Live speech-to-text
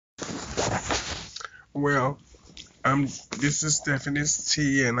Well, this is Stephanie's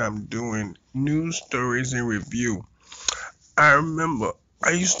T, and I'm doing news stories and review. I remember I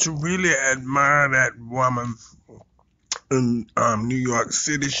used to really admire that woman in New York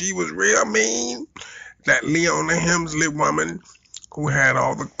City. She was real mean. That Leona Hemsley woman who had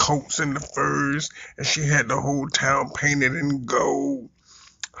all the coats and the furs, and she had the whole town painted in gold.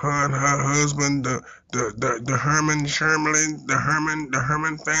 Her and her husband, the Herman Sherman, the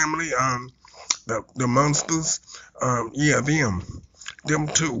Herman family, the monsters, yeah, them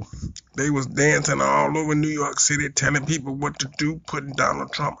too. They was dancing all over New York City, telling people what to do, putting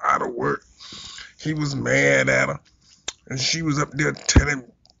Donald Trump out of work. He was mad at her, and she was up there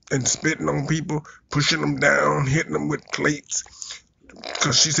telling and spitting on people, pushing them down, hitting them with plates,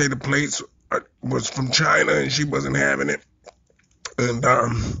 because she said the plates was from China and she wasn't having it. And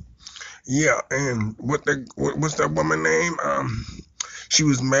yeah, and what's that woman name? She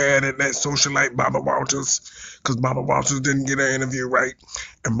was mad at that socialite Barbara Walters because Barbara Walters didn't get her interview right,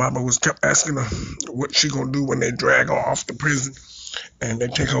 and Barbara was kept asking her what she gonna do when they drag her off to prison and they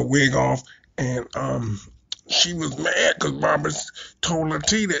take her wig off, and she was mad because Barbara told her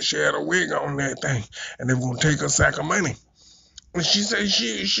T that she had a wig on and everything, and they were gonna take her sack of money. And she said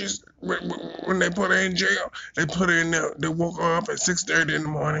she's when they put her in jail, they put her in there. They woke her up at 6:30 in the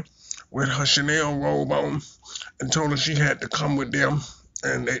morning with her Chanel robe on and told her she had to come with them.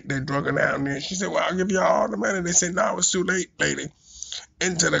 And they drug her down there. She said, "Well, I'll give you all the money." They said, "No, it's too late, lady."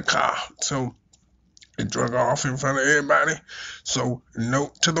 Into the car. So they drug her off in front of everybody. So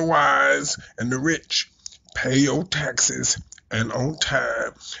note to the wise and the rich: pay your taxes and on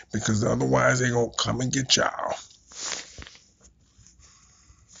time, because otherwise they gonna come and get y'all.